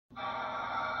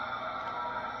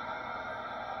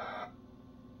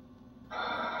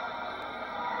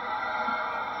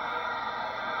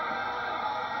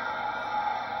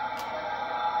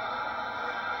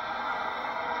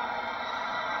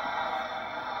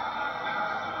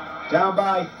Down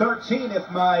by 13, if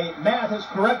my math is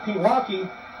correct. Pewaukee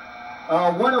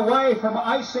went away from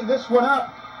icing this one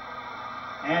up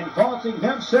and vaulting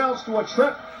themselves to a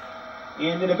trip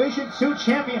in the Division II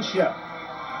championship.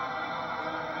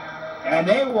 And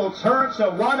they will turn to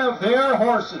one of their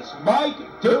horses, Mike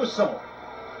Dussel.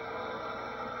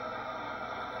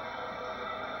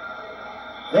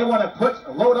 They want to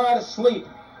put Lodi to sleep.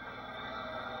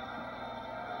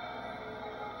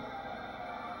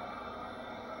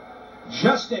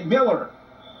 Justin Miller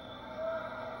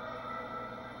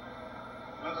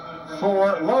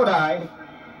for Lodi.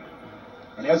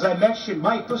 And as I mentioned,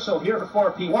 Mike Dussel here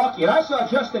for Pewaukee. And I saw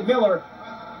Justin Miller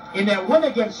in that win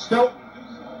against Stoughton.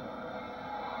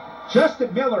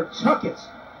 Justin Miller took it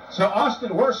to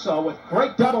Austin Warsaw with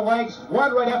great double legs,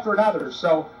 one right after another.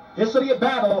 So this will be a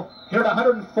battle here at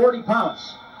 140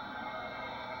 pounds.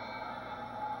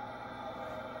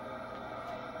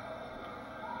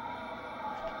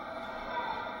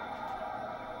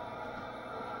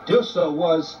 Dussel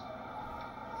was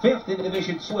fifth in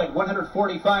Division II at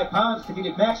 145 pounds,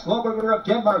 defeated Max Loberger of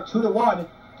Denmark 2-1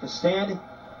 to stand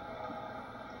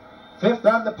fifth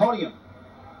on the podium.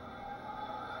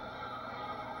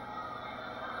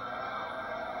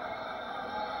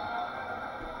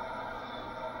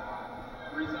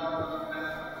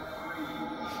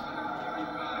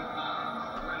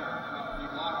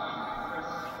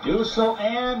 Dussel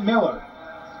and Miller.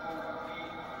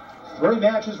 3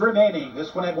 matches remaining.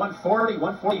 This one at 140,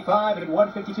 145, and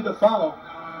 152 to follow.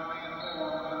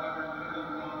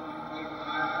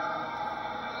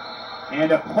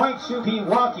 And a point to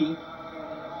Pewaukee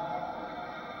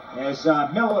as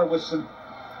Miller with some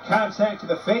contact to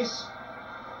the face.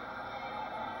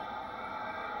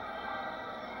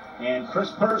 And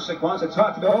Chris Persick wants to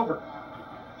talk it over.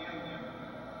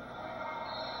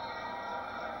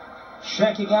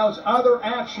 Checking out other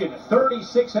action,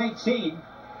 36-18.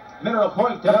 Mineral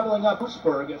Point doubling up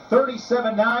Hoosburg,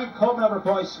 37-9, Coleman over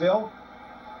Boyceville,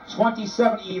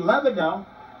 27-11 now.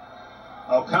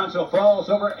 Oconto Falls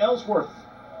over Ellsworth.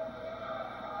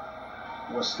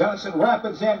 Wisconsin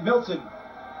Rapids and Milton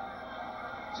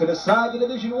to decide the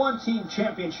Division I team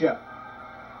championship.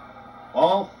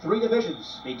 All 3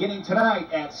 divisions beginning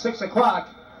tonight at 6 o'clock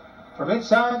from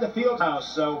inside the field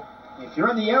house. So if you're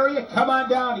in the area, come on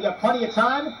down. You got plenty of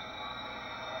time.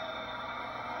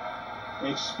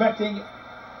 Expecting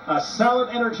a solid,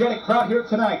 energetic crowd here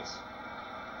tonight.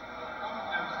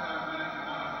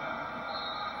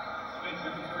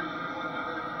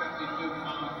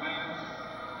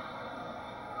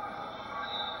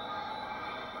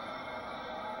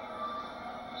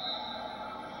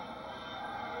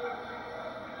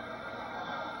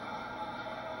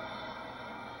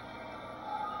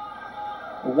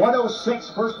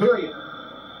 .106 first period.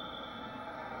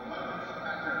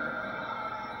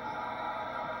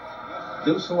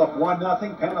 Dussel up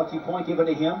 1-0. Penalty point given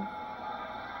to him.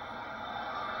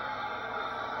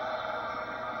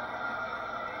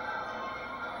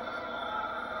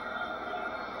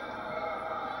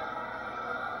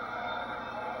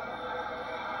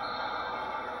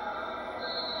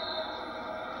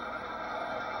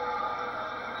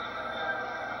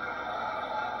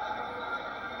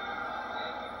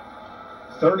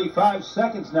 .35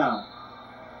 seconds now.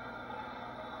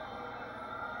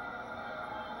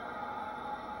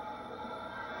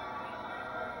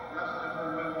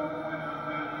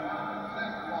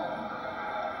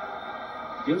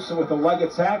 Dussel with a leg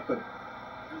attack, but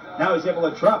now he's able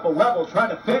to drop a level, trying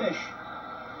to finish.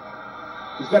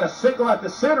 He's got a single at the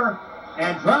center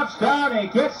and drops down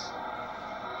and gets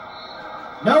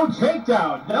no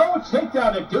takedown. No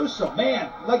takedown to Dussel. Man,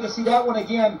 I'd like to see that one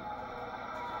again.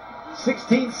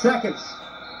 16 seconds.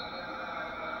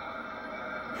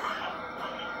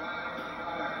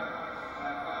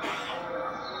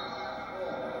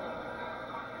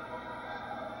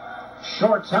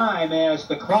 Short time as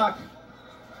the clock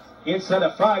inside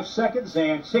of 5 seconds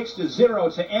and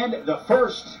 6-0 to end the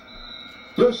first.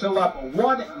 Dussel up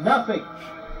 1-0.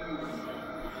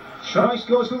 Choice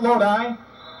goes to Lodi.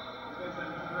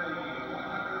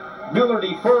 Miller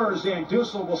defers and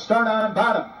Dussel will start on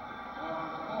bottom.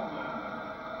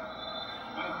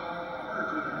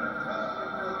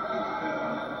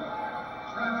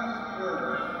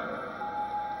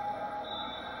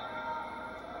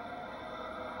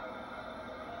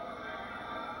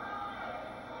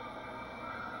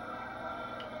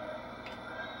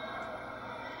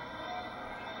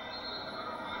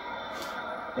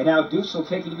 And now Dussel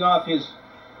taking off his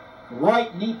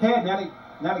right knee pad.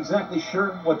 Not exactly sure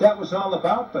what that was all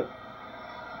about, but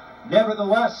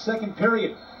nevertheless, second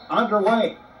period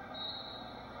underway.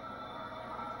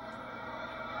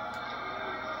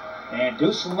 And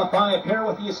Dussel up by a pair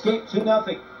with the escape,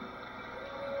 2-0.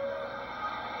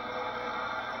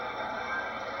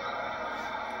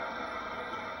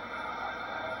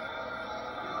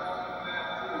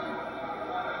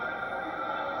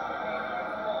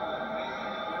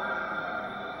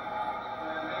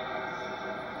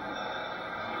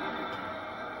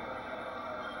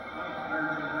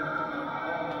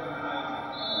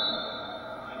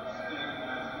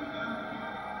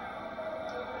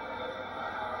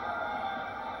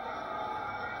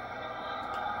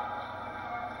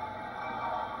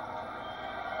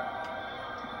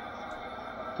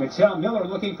 Can tell Miller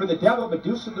looking for the double, but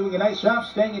Dussel doing a nice job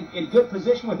staying in good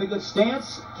position with a good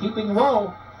stance, keeping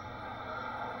low.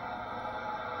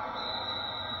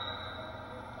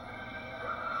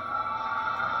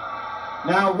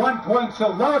 Now 1 point to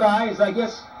Lodi, as I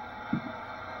guess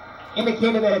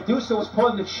indicated that Dussel was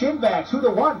pulling the chin back.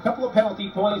 2-1, couple of penalty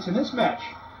points in this match.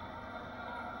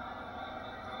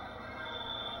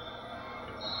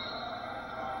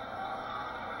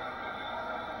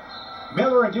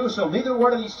 Miller and Dussel, neither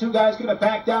one of these two guys going to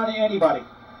back down to anybody.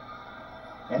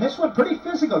 And this one pretty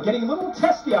physical, getting a little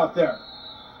testy out there.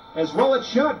 As well it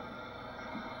should.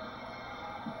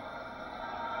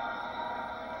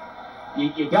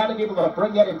 You got to be able to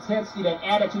bring that intensity, that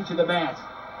attitude to the mat.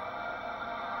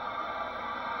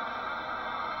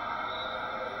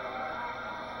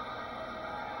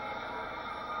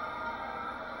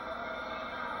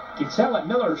 You can tell that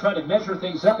Miller trying to measure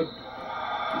things up and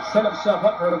he set himself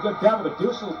up for a good double, but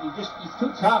Dussel, he's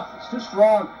too tough, he's too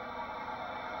strong.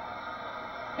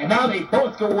 And now they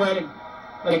both go in and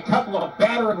like a couple of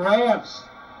battering rams.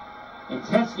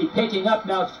 Intensity picking up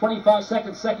now. It's 25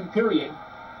 seconds, second period.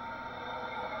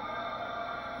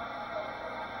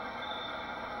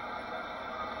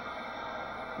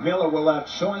 Miller will have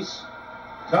choice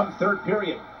come third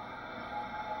period.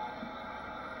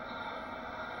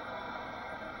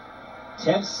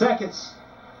 10 seconds.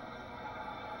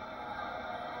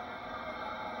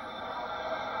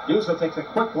 Dussel takes a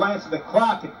quick glance at the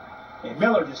clock, and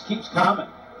Miller just keeps coming.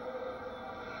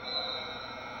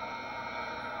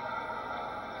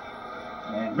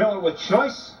 And Miller with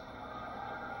choice.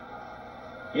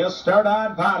 He'll start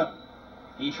on bottom.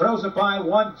 He trails it by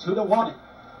 1, 2-1.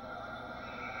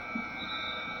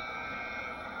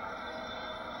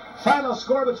 Final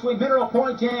score between Mineral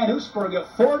Point and Oostburg at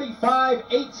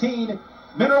 45-18.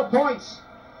 Mineral Points,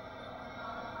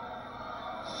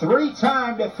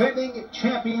 three-time defending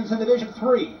champions in Division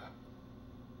 3.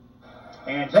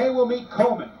 And they will meet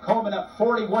Coleman. Coleman up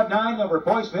 41-9 over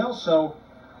Boyceville, so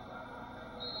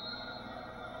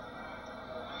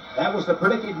that was the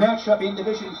predicted matchup in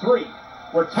Division 3.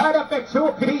 We're tied up at 2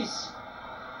 apiece.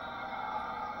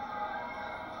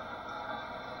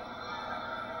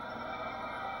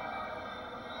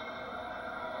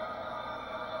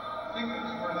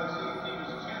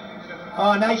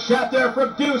 Oh, nice shot there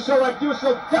from Dussel, and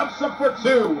Dussel dumps him for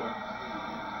 2.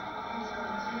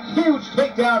 Huge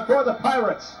takedown for the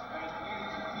Pirates.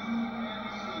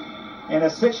 And a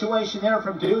situation there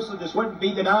from Dussel just wouldn't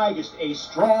be denied. Just a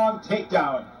strong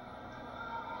takedown.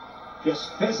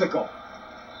 Just physical.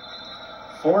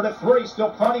 4-3,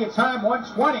 still plenty of time,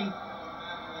 120.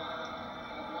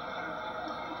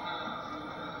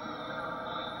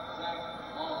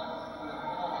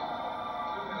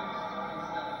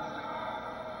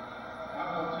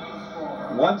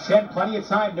 $110, plenty of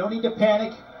time, no need to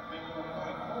panic.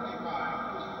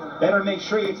 Better make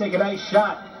sure you take a nice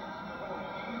shot.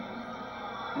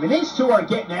 I mean, these two are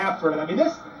getting after it. I mean,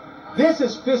 this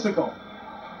is physical.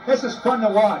 This is fun to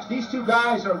watch. These two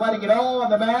guys are letting it all on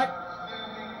the mat.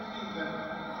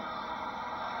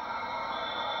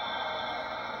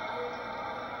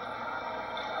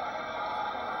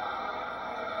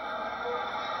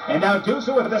 And now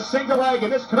Dussel with a single leg,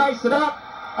 and this could ice it up.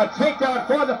 A takedown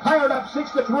for the Pirate, up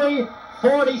 6-3,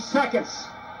 40 seconds.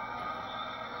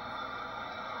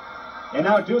 And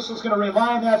now Dussel's going to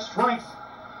rely on that strength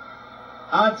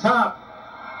on top.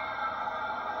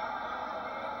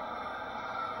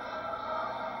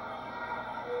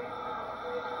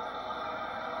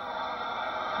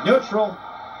 Neutral.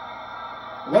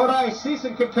 Lodi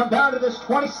season could come down to this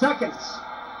 20 seconds.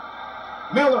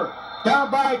 Miller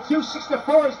down by 2,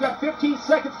 6-4. He's got 15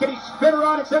 seconds. Can he spin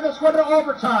around and send this one to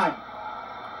overtime?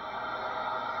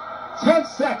 10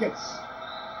 seconds.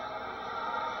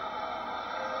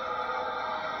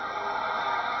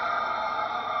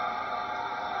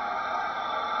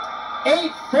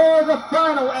 Eight for the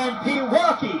final, and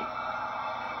Pewaukee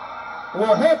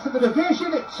will head to the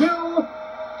Division 2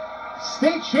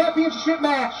 state championship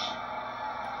match.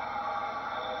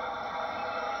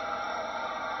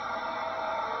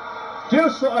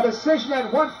 Deuce, a decision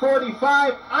at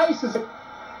 145, ices it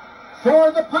for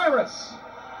the Pirates.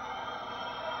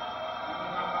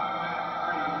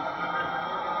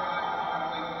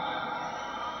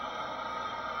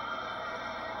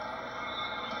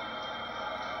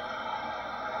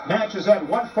 Matches at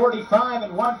 145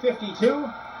 and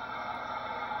 152.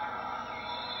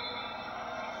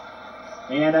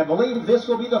 And I believe this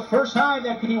will be the first time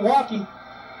that Pewaukee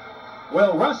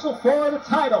will wrestle for the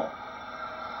title.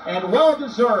 And well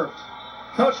deserved.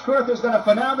 Coach Kurth has done a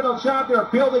phenomenal job there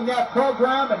building that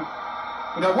program. And,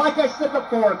 you know, like I said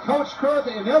before, Coach Kurth,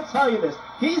 and he'll tell you this,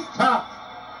 he's tough.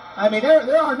 I mean,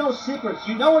 there are no secrets.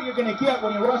 You know what you're going to get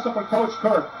when you wrestle for Coach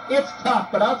Kurth. It's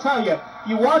tough, but I'll tell you,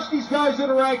 you watch these guys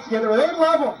interact together, they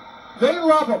love him. They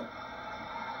love him.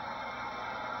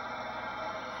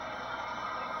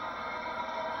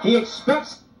 He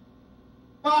expects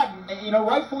a lot, and, you know,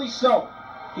 rightfully so.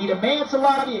 He demands a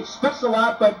lot, he expects a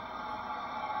lot, but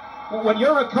when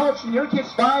you're a coach and your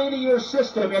kids buy into your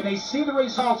system and they see the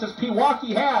results as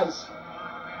Pewaukee has,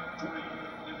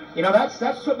 you know,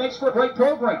 that's what makes for a great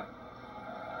program.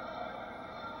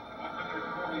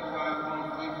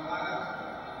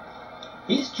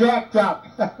 He's jacked up.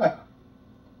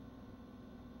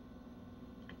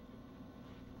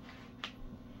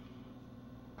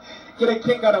 Get a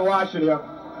kick out of watching him.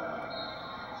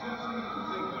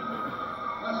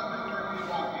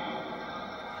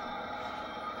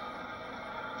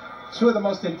 Two of the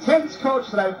most intense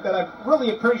coaches that I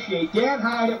really appreciate. Dan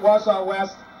Hyde at Wausau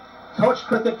West, Coach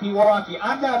Kurth at Pewaukee.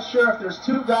 I'm not sure if there's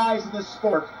two guys in this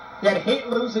sport that hate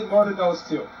losing more than those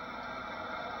two.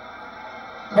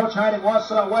 Coach Hyde at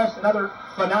Wausau West, another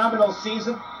phenomenal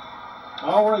season.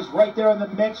 Always right there in the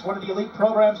mix, one of the elite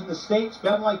programs in the state. It's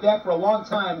been like that for a long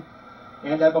time.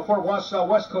 And before Wausau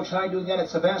West, Coach Hyde doing that at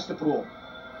Sebastopol.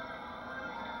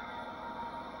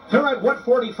 Here at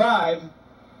 145,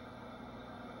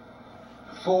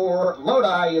 for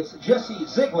Lodi, it's Jesse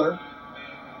Ziegler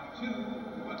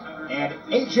and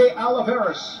A.J.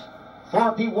 Oliveris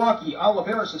for Pewaukee.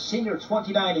 Oliveris is senior,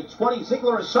 29-20.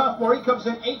 Ziegler is sophomore. He comes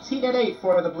in 18-8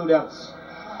 for the Blue Devils.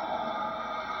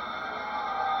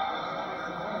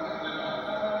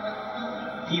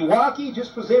 Pewaukee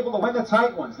just was able to win the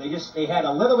tight ones. They had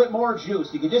a little bit more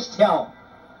juice. You could just tell.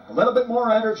 A little bit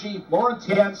more energy, more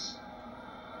intense.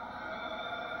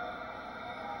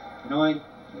 You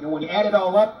know, when you add it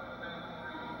all up,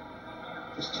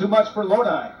 just too much for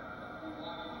Lodi.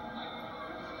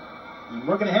 And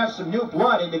we're going to have some new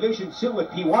blood in Division II with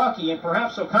Pewaukee and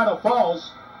perhaps O'Connell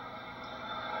Falls.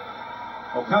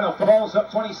 O'Connell Falls up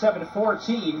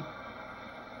 27-14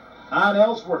 on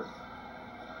Ellsworth.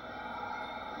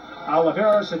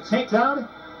 Oliveris a takedown.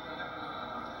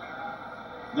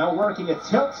 Now working a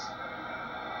tilt.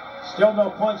 Still no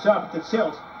points off at the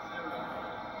tilt.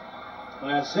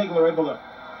 And Ziegler able to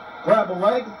grab a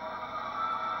leg.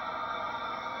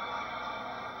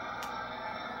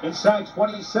 Inside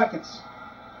 20 seconds.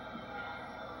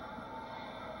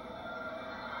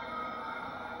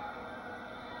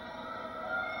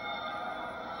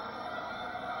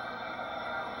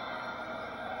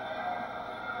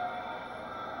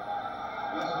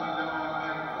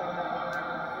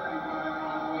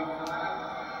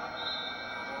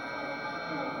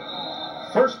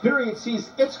 First period sees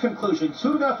its conclusion.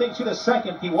 2-0 to the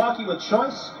second. Pewaukee with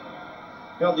choice.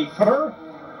 They'll defer.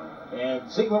 And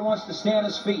Ziegler wants to stay on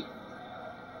his feet.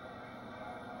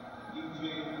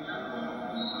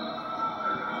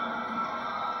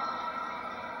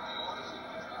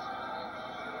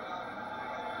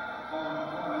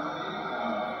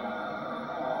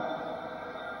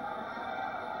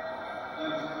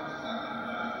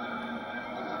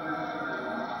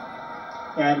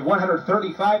 And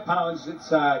 135 pounds,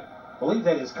 it's, I believe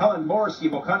that is Cullen Morrissey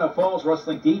of O'Connell Falls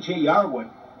wrestling DJ Yarwood.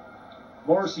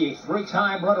 Morrissey, a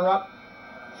three-time runner-up.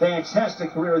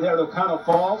 Fantastic career there at O'Connell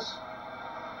Falls.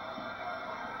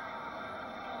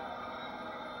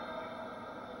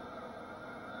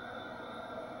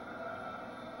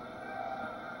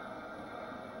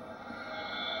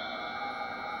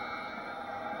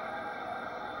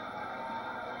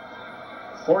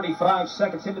 .45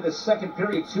 seconds into the second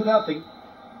period, 2-0.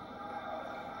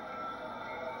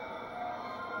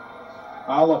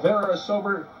 Oliveris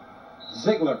over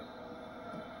Ziegler.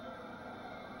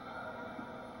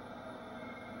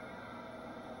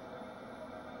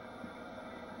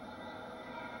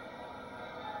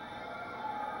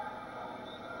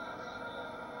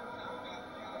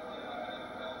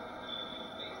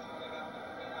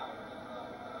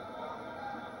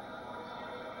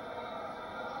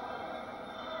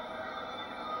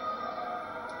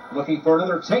 Looking for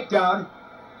another takedown.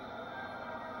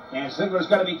 And Ziegler's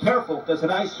got to be careful. Does a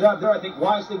nice job there. I think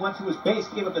wisely went to his base,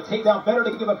 gave up the takedown. Better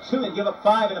to give up 2 than give up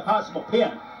 5 in a possible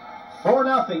pin.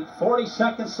 4-0,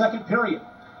 40-second, second period.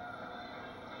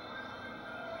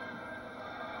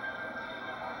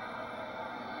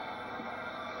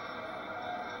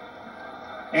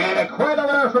 And a cradle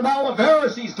there from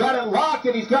Oliveris. He's got it locked,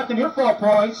 and he's got the near fall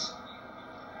points.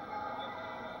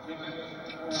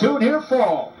 2 near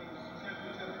fall.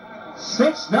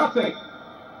 6-0.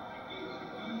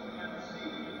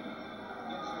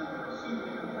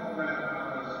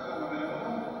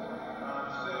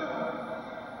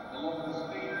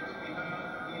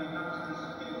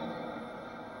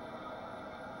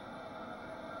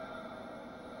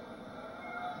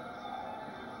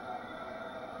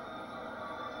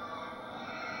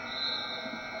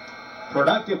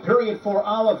 Productive period for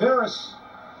Oliveris.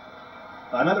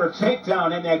 Another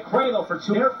takedown in that cradle for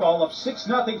 2 near fall of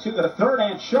 6-0 to the third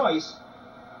and choice.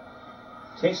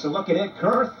 Takes a look at Ed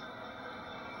Kurth.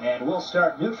 And we'll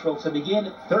start neutral to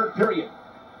begin third period.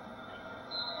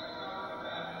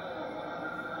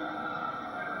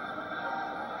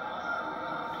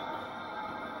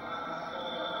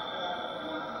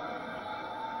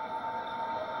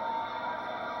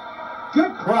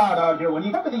 Good crowd out here. When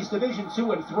you come to these Division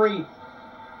 2 and 3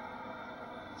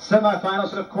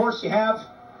 semifinals, and of course you have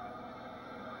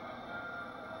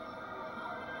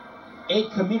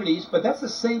 8 communities, but that's the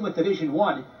same with Division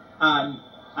 1 on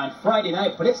Friday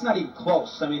night, but it's not even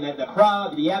close. I mean, the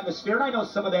crowd, the atmosphere, and I know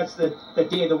some of that's the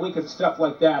day of the week and stuff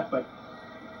like that, but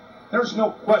there's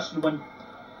no question when,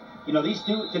 you know, these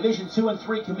Division 2 and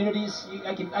 3 communities,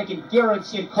 I can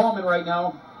guarantee in Coleman right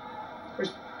now, if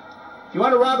you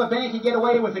want to rob a bank and get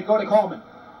away with it, go to Coleman.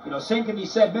 You know, same can be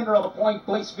said, Mineral Point,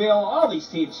 Blakesville, all these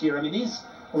teams here. I mean,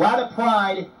 a lot of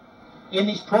pride in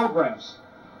these programs.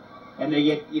 And they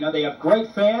get, you know, they have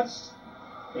great fans.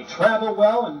 They travel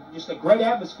well, and just a great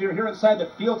atmosphere here inside the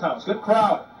field house. Good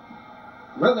crowd.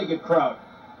 Really good crowd.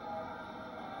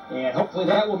 And hopefully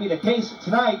that will be the case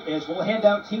tonight as we'll hand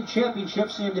out team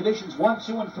championships in Divisions 1,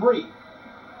 2, and 3.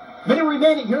 Minute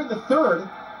remaining here in the third.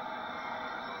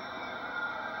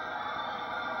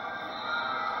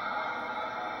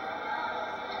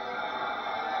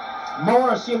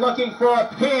 Morrissey looking for a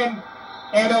pin,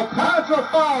 and Oconto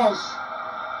Falls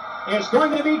is going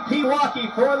to meet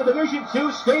Pewaukee for the Division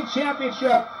 2 state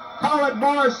championship. Colin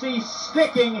Morrissey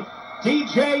sticking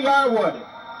DJ Yarwood.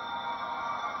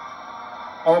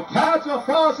 Oconto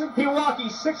Falls and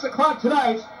Pewaukee, 6 o'clock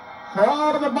tonight for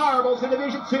all of the marbles in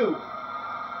Division 2.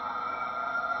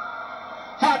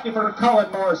 Happy for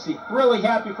Colin Morrissey. Really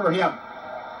happy for him.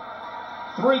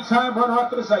 3-time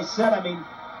runner-up, as I said. I mean,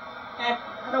 I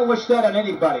don't wish that on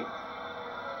anybody.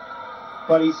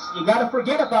 But you got to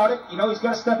forget about it. You know, he's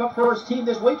got to step up for his team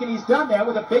this week, and he's done that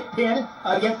with a big pin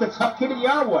against the tough kid in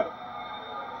Yarwood.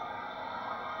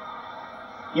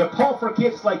 You pull for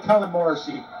kids like Colin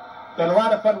Morrissey. Been a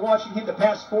lot of fun watching him the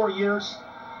past 4 years,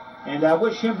 and I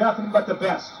wish him nothing but the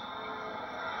best.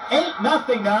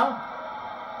 8-0 now.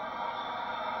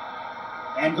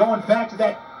 And going back to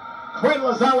that cradle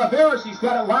is Oliveris. He's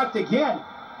got it locked again.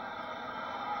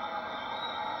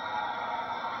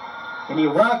 Can he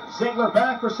rock Ziegler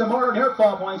back for some more near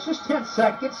fall points? Just 10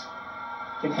 seconds.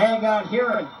 Can hang on here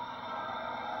and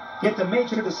get the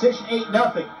major decision,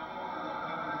 8-0.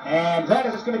 And that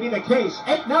is going to be the case.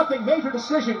 8-0 major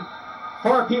decision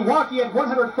for Pewaukee at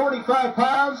 145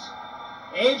 pounds.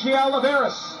 A.J.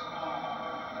 Oliveris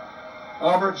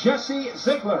over Jesse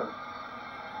Ziegler.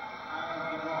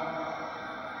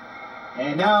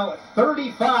 And now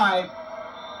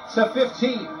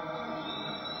 35-15.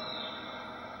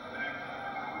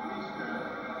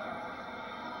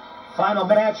 Final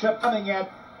matchup coming at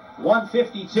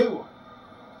 152.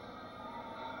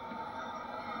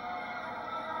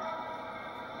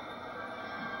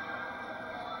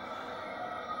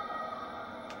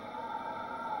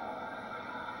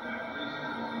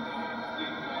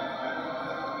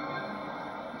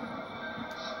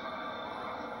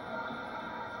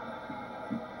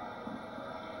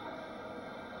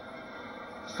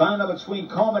 Final between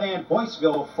Coleman and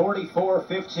Boyceville,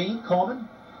 44-15.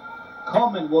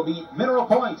 Coleman will beat Mineral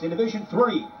Point in Division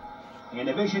 3. In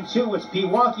Division 2, it's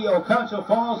Pewaukee, Oconto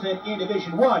Falls, and in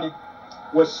Division 1,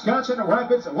 Wisconsin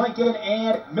Rapids, Lincoln,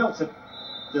 and Milton.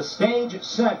 The stage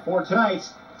set for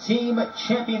tonight's team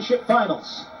championship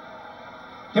finals.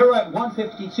 Here at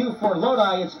 152 for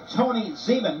Lodi, it's Tony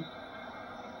Zeman.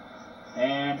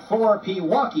 And for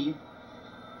Pewaukee,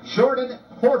 Jordan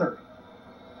Porter.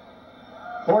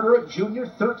 Porter, junior,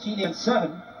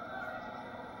 13-7.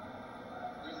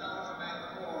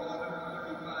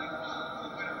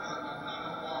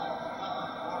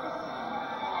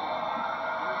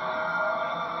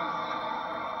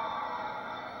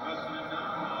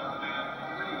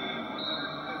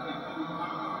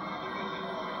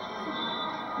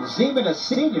 Zeman, a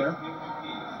senior,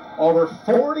 over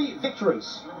 40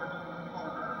 victories.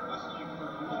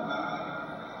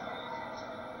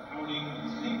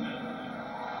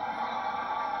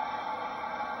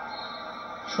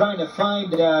 Trying to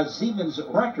find Zeman's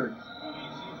record.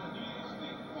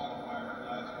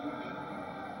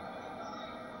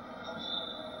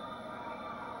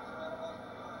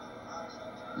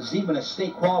 Zeman, a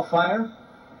state qualifier.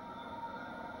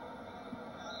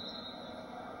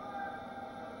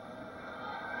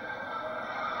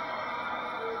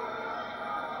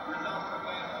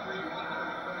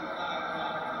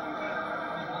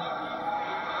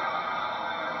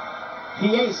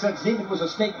 PA said Zeman was a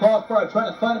state qualifier. I'm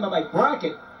trying to find him on my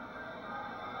bracket.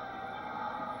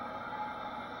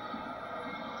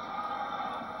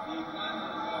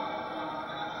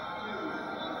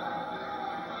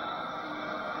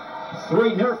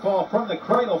 Three near fall from the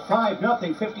cradle,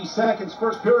 5-0, 50 seconds,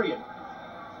 first period.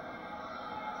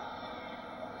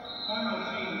 Final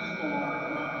team score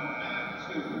from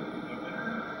Mat 2. The winner,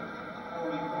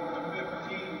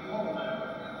 44-15, Coleman.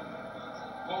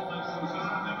 Coleman was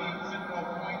on the mean central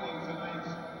point in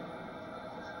tonight's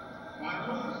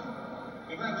finals.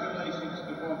 Congratulations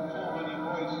to both Coleman and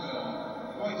Boyceville.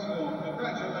 Boyceville,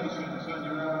 congratulations on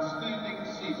your outstanding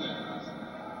season.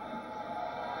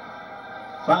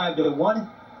 5-1.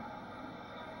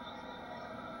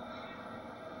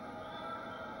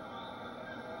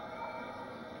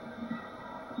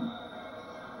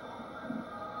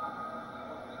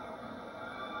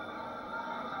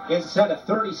 Inside of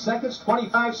 30 seconds,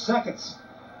 25 seconds.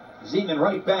 Zeman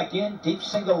right back in, deep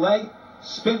single leg,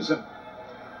 spins him.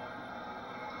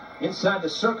 Inside the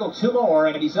circle, two more,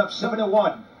 and he's up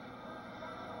 7-1.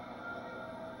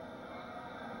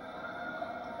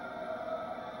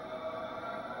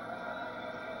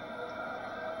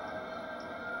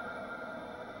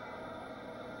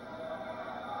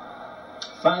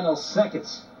 Final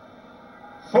seconds.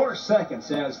 4 seconds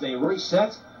as they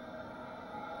reset.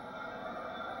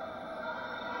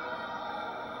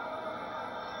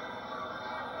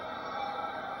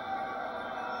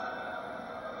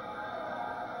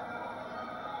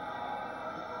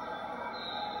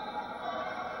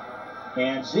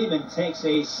 And Zeman takes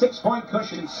a 6-point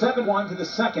cushion, 7-1 to the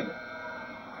second.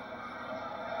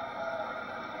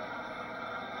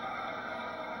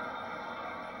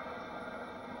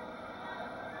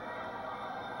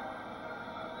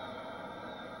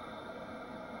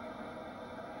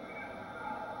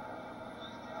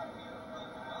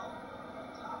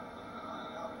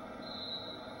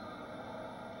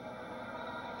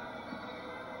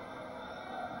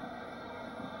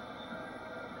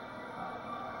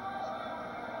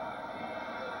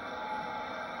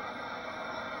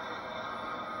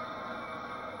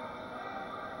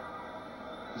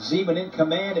 Zeman in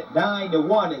command at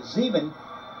 9-1. Zeman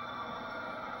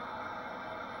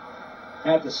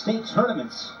at the state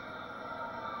tournaments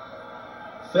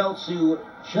fell to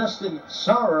Justin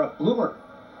Sauer of Bloomer.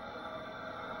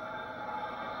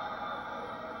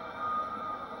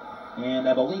 And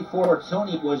I believe for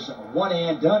Tony it was one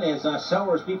and done as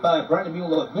Sauer was beat by Brandon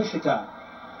Mueller of Michigan.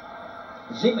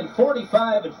 Zeman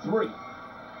 45-3.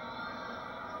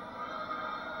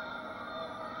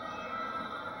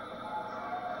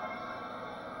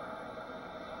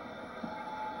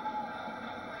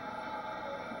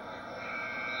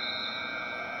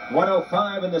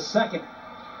 .105 in the second.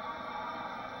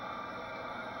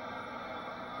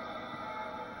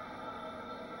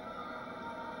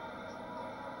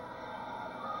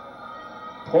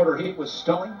 Porter hit with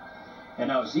Stone, and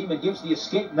now Zeman gives the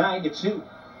escape 9-2.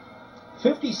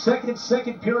 52nd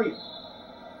second period.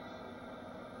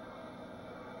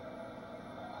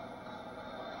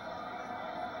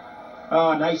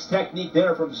 Oh, nice technique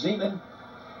there from Zeman.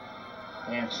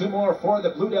 And two more for the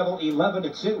Blue Devil,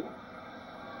 11-2.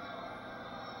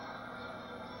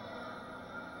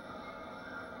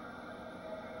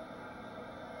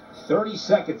 30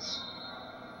 seconds.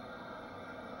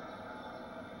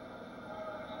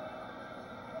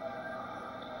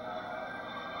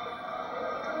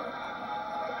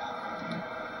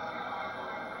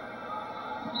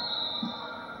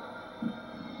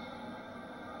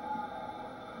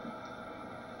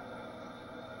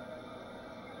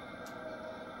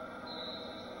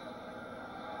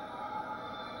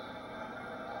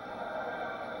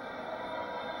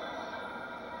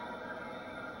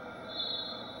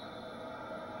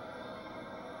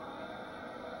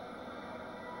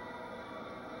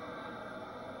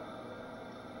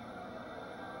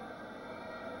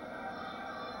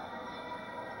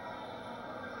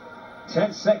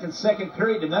 Second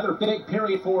period, another big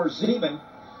period for Zeman.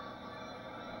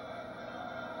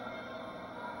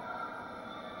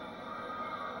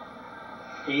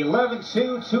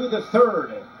 11-2 to the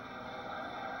third.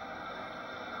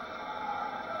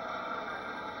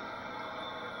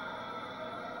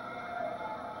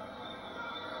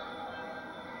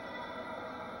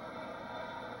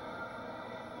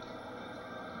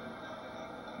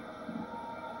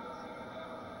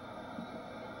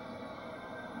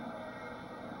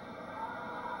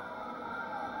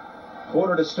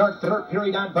 Quarter to start, third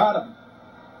period on bottom.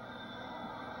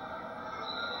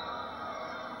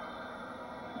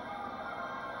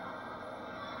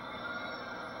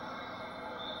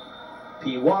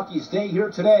 Pewaukee's day here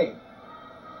today.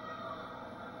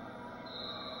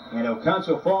 And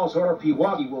Oconto Falls or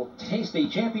Pewaukee will taste a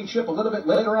championship a little bit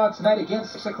later on tonight. Again,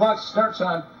 6 o'clock starts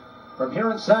on from here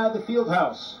inside the field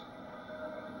house.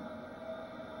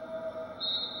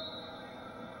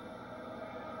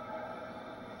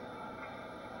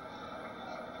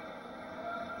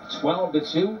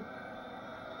 12-2.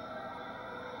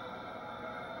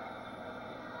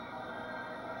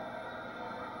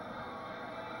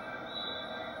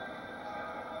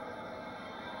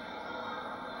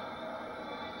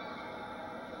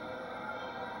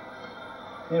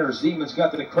 There, Zeman's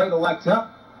got the cradle locked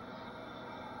up.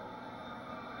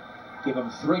 Give him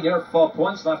 3 air fall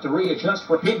points. He'll have to readjust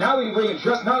for a pin. Now he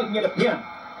readjusts. Now he can get a pin.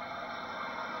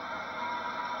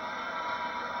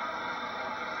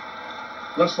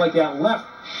 Looks like that left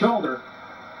shoulder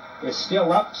is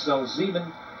still up, so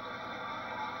Zeman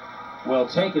will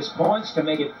take his points to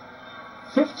make it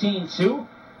 15-2.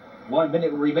 1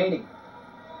 minute remaining.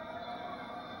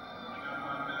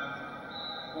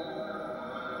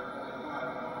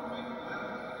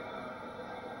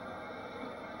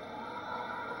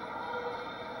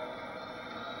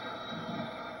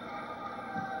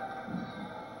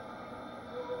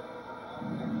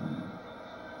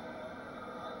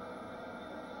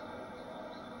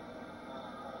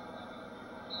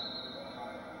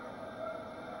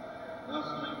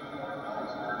 Wrestling for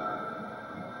Ellsworth.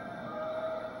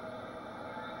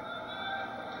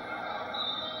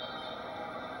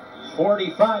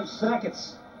 45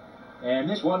 seconds. And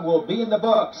this one will be in the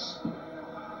books.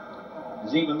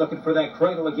 Zeman looking for that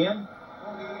cradle again.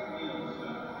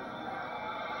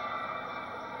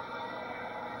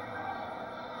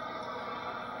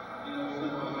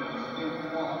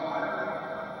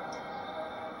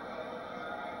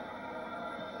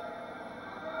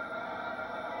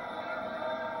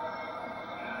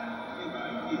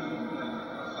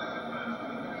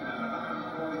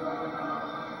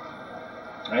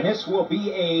 And this will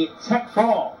be a tech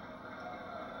fall.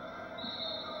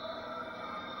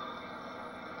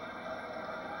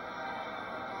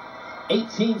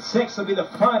 $18-6 will be the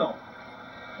final.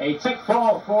 A tech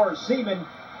fall for Zeman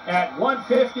at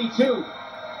 152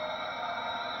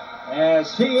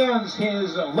 as he ends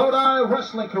his Lodi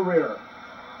wrestling career.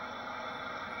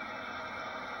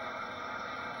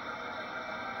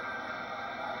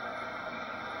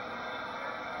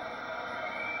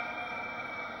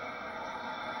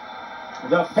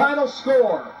 The final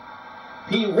score,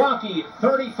 Pewaukee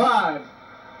 35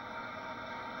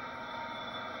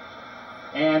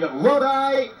 and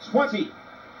Lodi 20.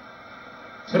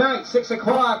 Tonight, 6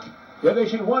 o'clock,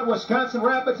 Division 1, Wisconsin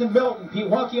Rapids and Milton,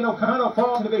 Pewaukee and Oconto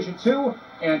Falls in Division 2,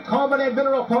 and Coleman and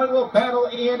Mineral Point will battle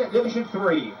in Division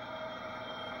 3.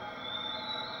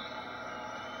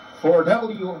 For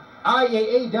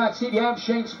WIAA.TV, I'm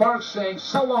Shane Sparks saying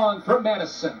so long from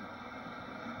Madison.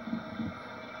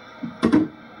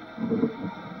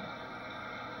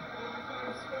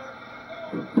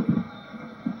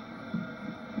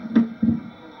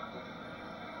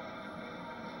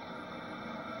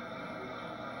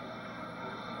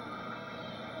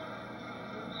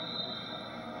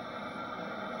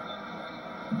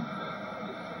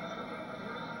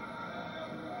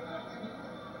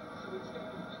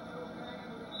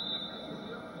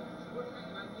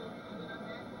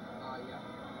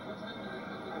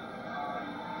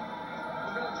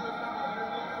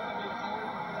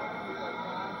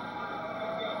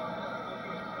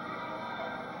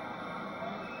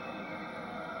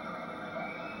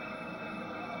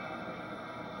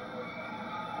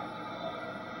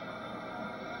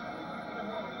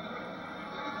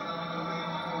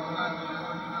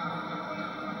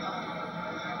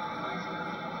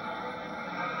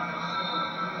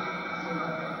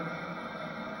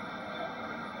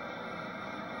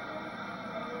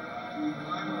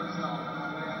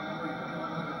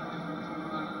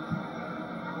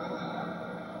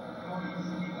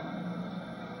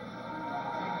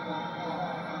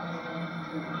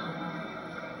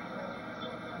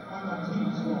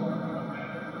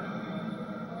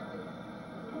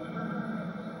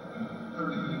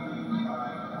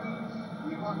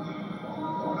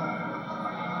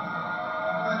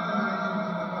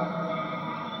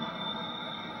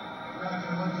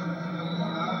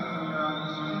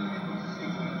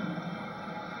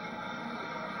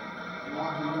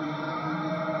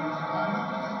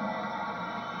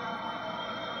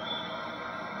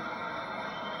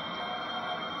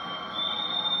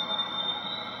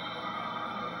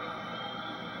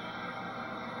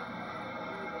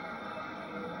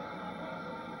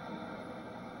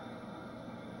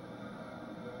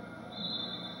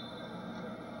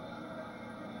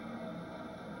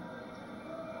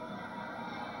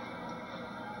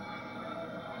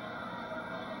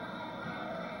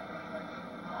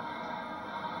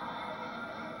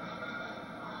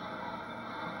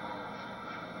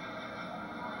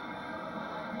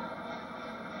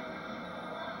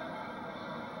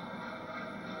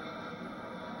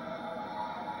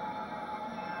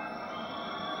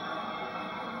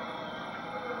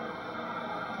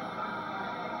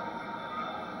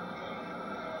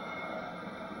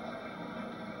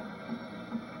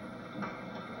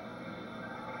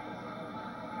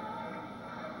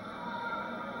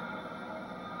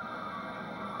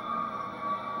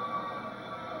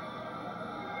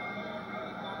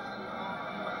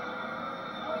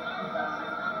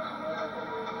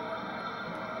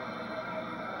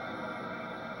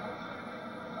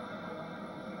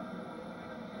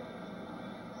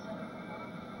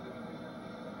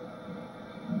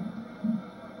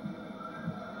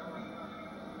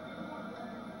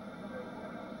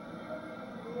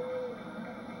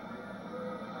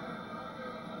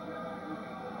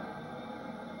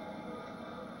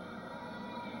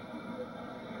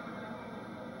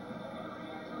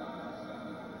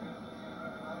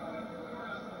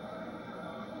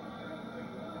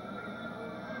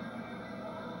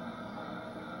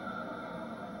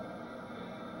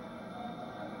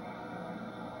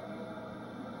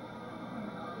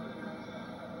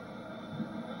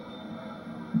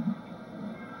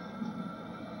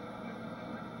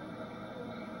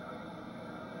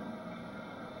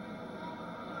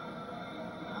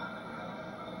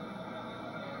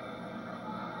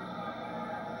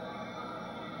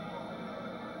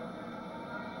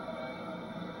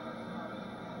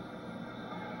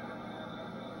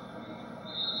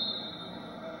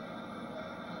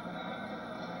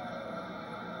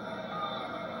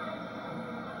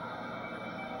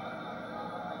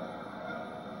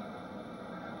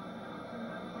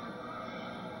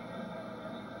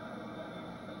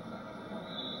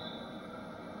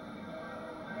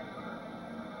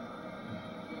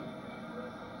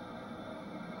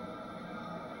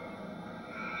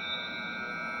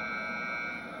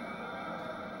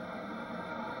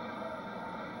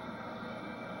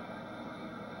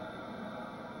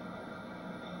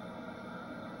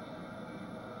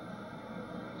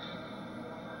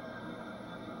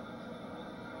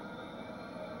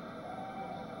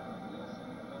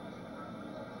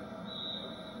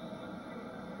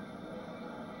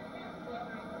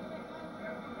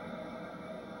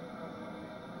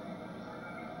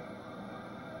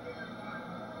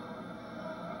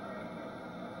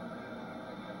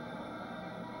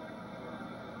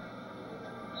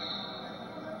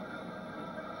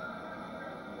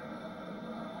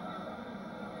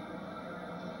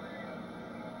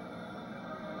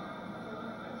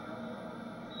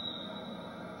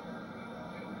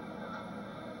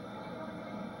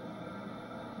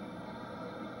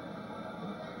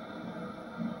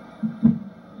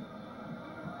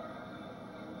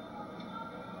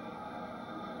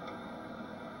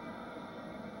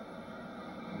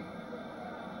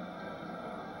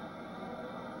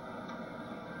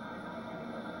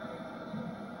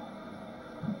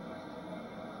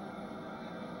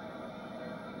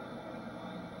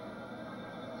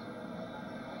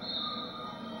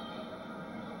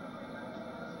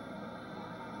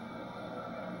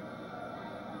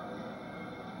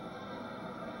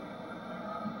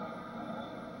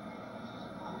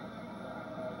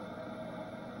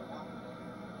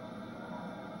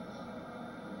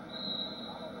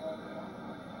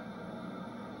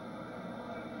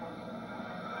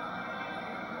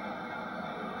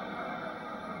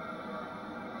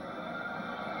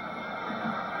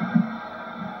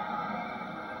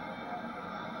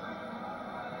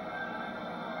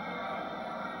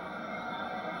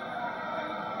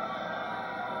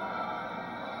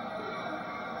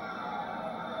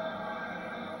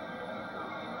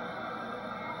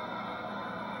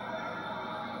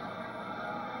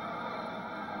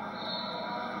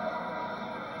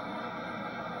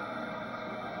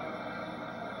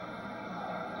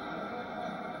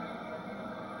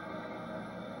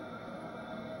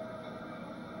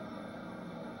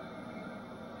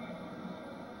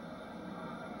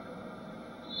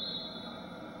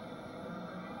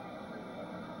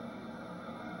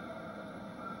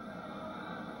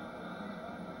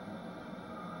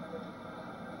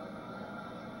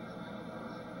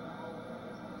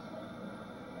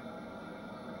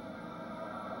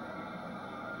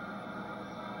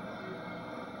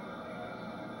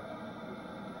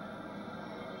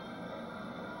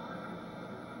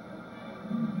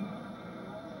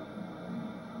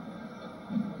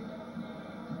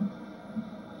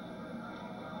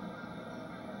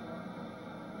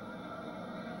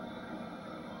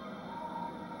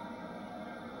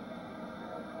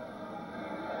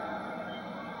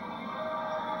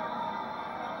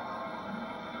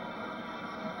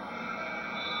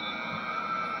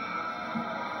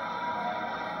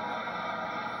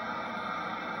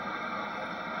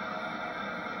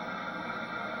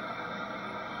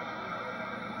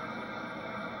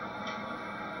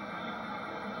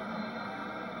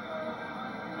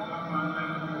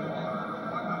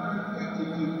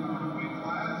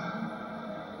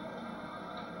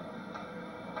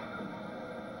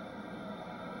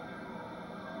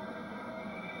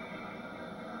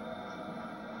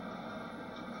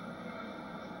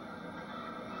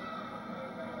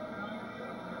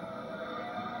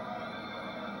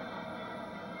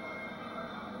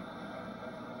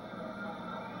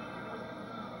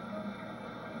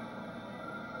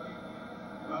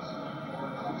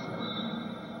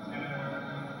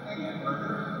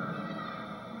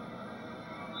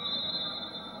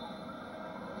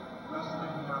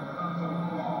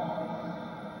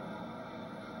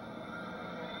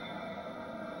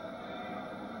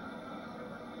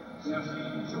 Jesse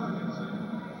Jorgensen.